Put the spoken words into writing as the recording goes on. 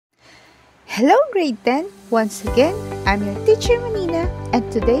Hello grade 10! Once again, I'm your teacher Manina, and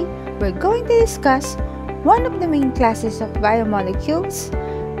today we're going to discuss one of the main classes of biomolecules,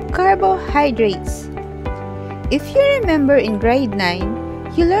 carbohydrates. If you remember in grade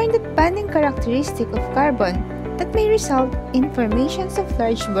 9, you learned that bonding characteristic of carbon that may result in formations of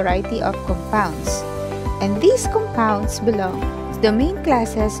large variety of compounds. And these compounds belong to the main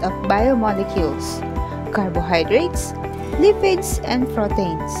classes of biomolecules, carbohydrates, lipids, and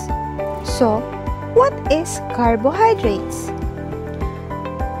proteins. So, what is carbohydrates?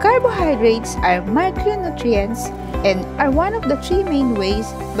 Carbohydrates are micronutrients and are one of the three main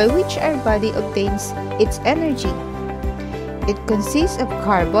ways by which our body obtains its energy. It consists of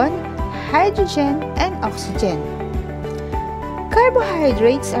carbon, hydrogen, and oxygen.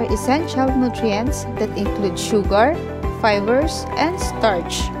 Carbohydrates are essential nutrients that include sugar, fibers, and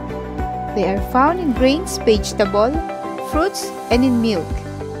starch. They are found in grains, vegetables, fruits, and in milk,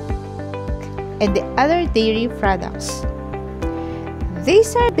 and the other dairy products.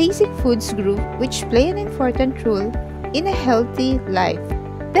 These are basic foods group which play an important role in a healthy life.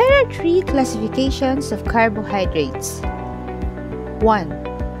 There are three classifications of carbohydrates. 1.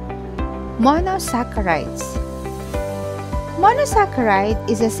 Monosaccharides. Monosaccharide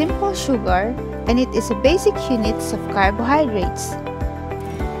is a simple sugar and it is a basic unit of carbohydrates.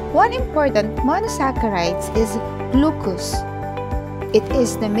 One important monosaccharide is glucose. It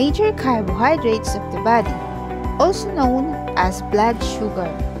is the major carbohydrates of the body, also known as blood sugar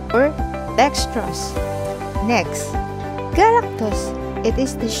or dextrose. Next, galactose. It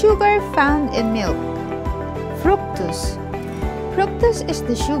is the sugar found in milk. Fructose. Fructose is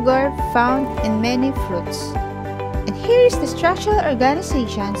the sugar found in many fruits. And here is the structural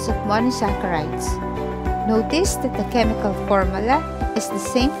organizations of monosaccharides. Notice that the chemical formula is the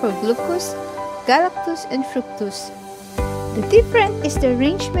same for glucose, galactose, and fructose. The difference is the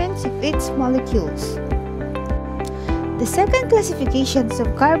arrangement of its molecules. The second classification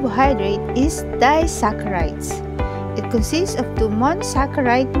of carbohydrate is disaccharides. It consists of two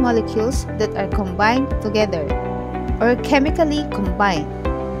monosaccharide molecules that are combined together, or chemically combined.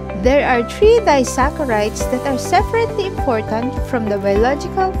 There are three disaccharides that are separately important from the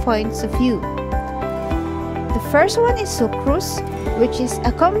biological points of view. The first one is sucrose, which is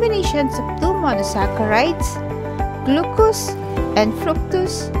a combination of two monosaccharides, glucose and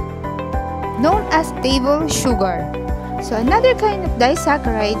fructose, known as table sugar. So another kind of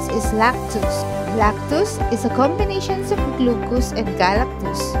disaccharides is lactose. Lactose is a combination of glucose and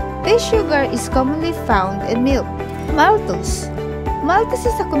galactose. This sugar is commonly found in milk. Maltose. Maltose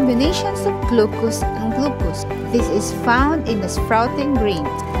is a combination of glucose and glucose. This is found in the sprouting grain.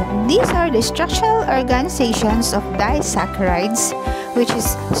 These are the structural organizations of disaccharides, which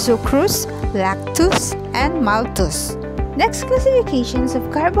is sucrose, lactose, and maltose. Next classifications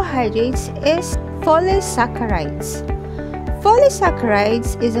of carbohydrates is polysaccharides.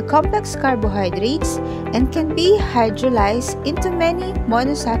 Polysaccharides is a complex carbohydrates and can be hydrolyzed into many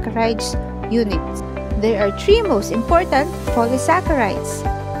monosaccharides units. There are three most important polysaccharides.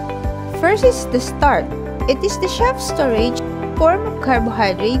 First is the starch. It is the shelf storage form of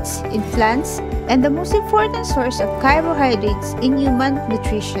carbohydrates in plants and the most important source of carbohydrates in human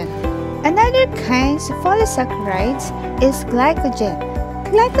nutrition. Another kind of polysaccharides is glycogen.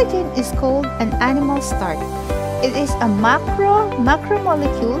 Glycogen is called an animal starch. It is a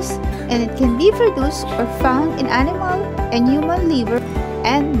macromolecules and it can be produced or found in animal and human liver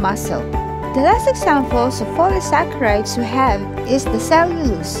and muscle. The last examples of polysaccharides we have is the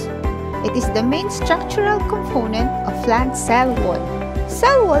cellulose. It is the main structural component of plant cell wall.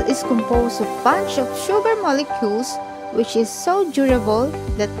 Cell wall is composed of a bunch of sugar molecules which is so durable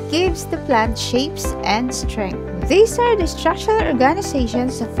that gives the plant shapes and strength. These are the structural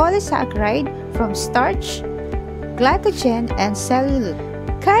organizations of polysaccharide from starch, glycogen, and cellulose.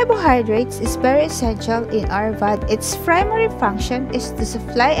 Carbohydrates is very essential in our body. Its primary function is to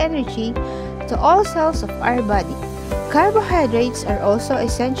supply energy to all cells of our body. Carbohydrates are also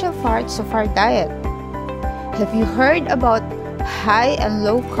essential parts of our diet. Have you heard about high and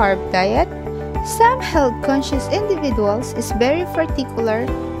low carb diet? Some health-conscious individuals is very particular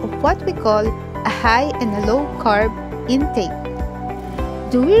of what we call a high and a low carb intake.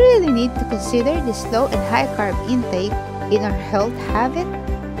 Do we really need to consider this low and high carb intake in our health habit?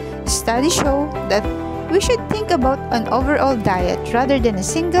 Studies show that we should think about an overall diet rather than a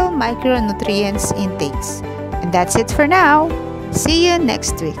single micronutrients intakes. And that's it for now. See you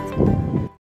next week.